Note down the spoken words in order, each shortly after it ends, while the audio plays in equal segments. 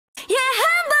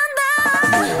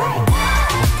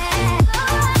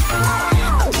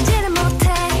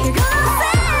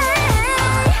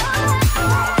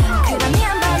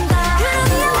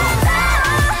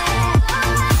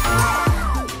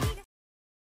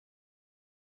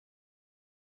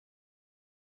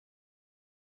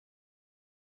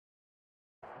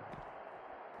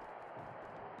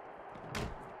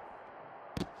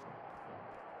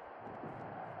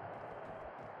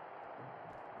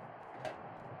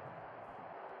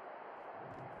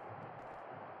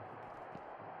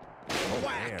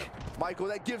Whack! Michael,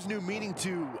 that gives new meaning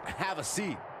to have a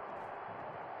seat.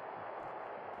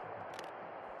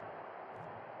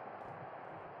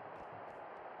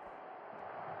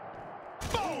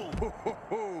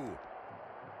 Boom!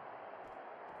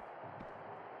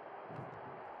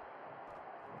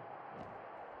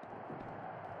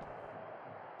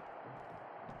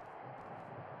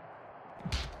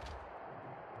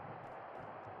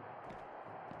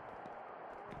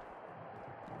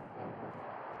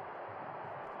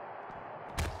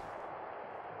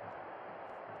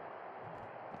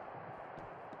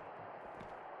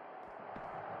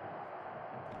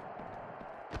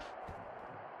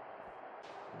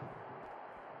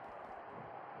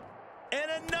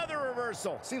 And another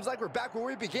reversal. Seems like we're back where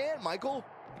we began, Michael.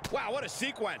 Wow, what a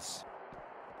sequence.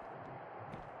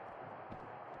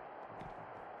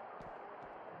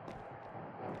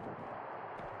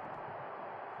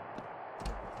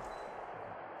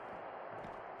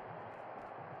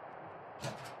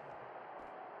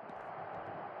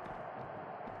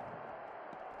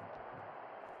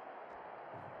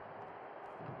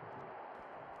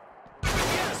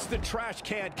 Yes, the trash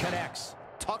can connects.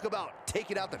 Talk about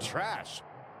taking out the trash.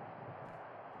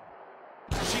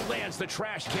 She lands the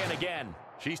trash can again.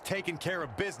 She's taking care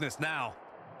of business now.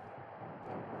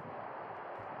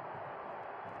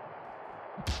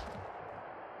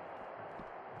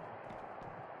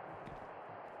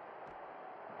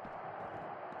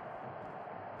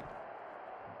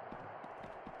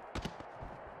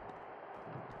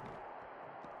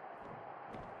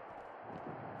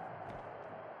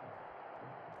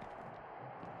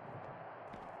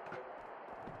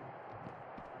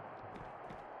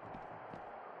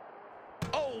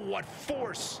 Oh, what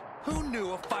force! Who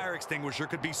knew a fire extinguisher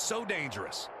could be so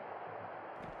dangerous?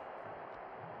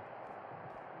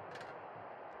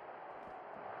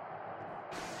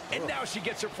 And now she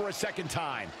gets her for a second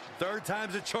time. Third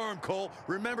time's a charm, Cole.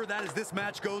 Remember that as this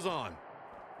match goes on.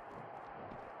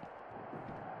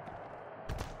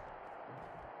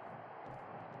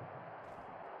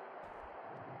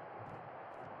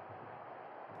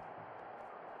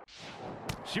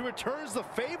 She returns the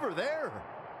favor there.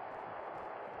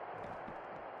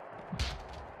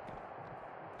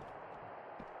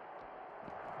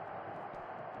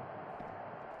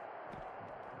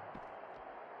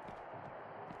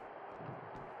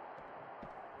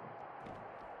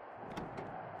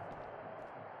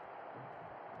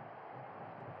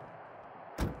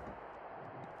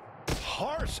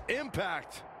 Harsh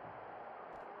impact.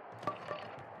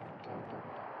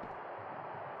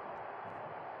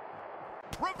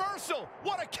 Reversal!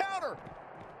 What a counter!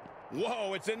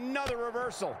 Whoa, it's another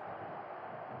reversal.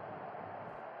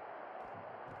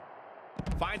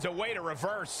 Finds a way to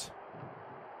reverse.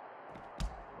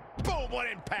 Boom, what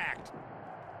impact!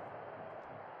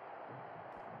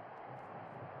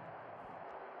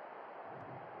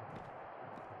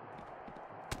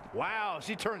 Wow,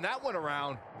 she turned that one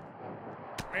around.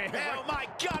 Oh my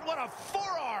God, what a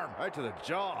forearm! Right to the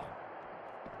jaw.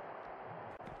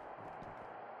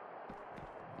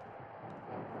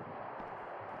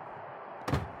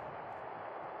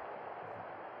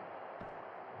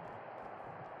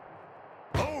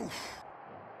 Oof!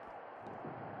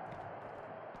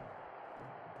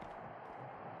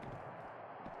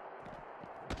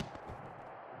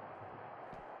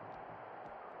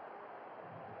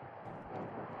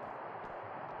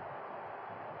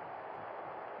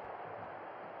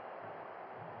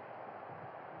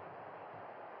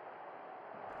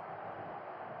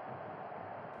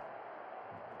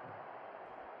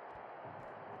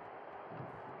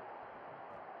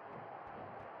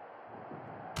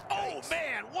 Oh,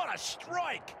 man, what a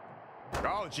strike!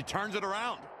 Oh, and she turns it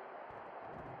around.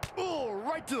 Oh,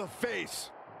 right to the face.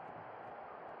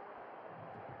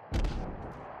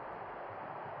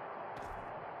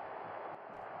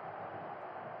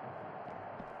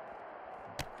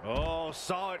 Oh,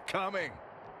 saw it coming.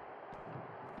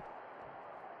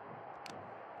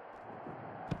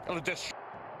 Oh, just.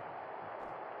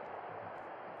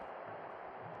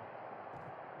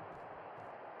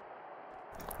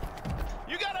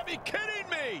 You gotta be kidding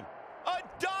me! A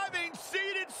diving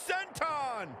seated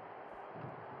senton!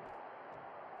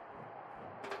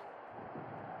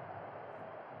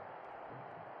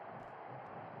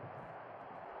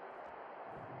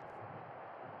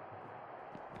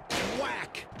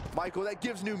 whack. Michael, that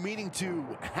gives new meaning to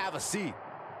have a seat.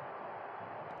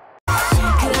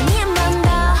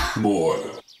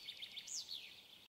 More.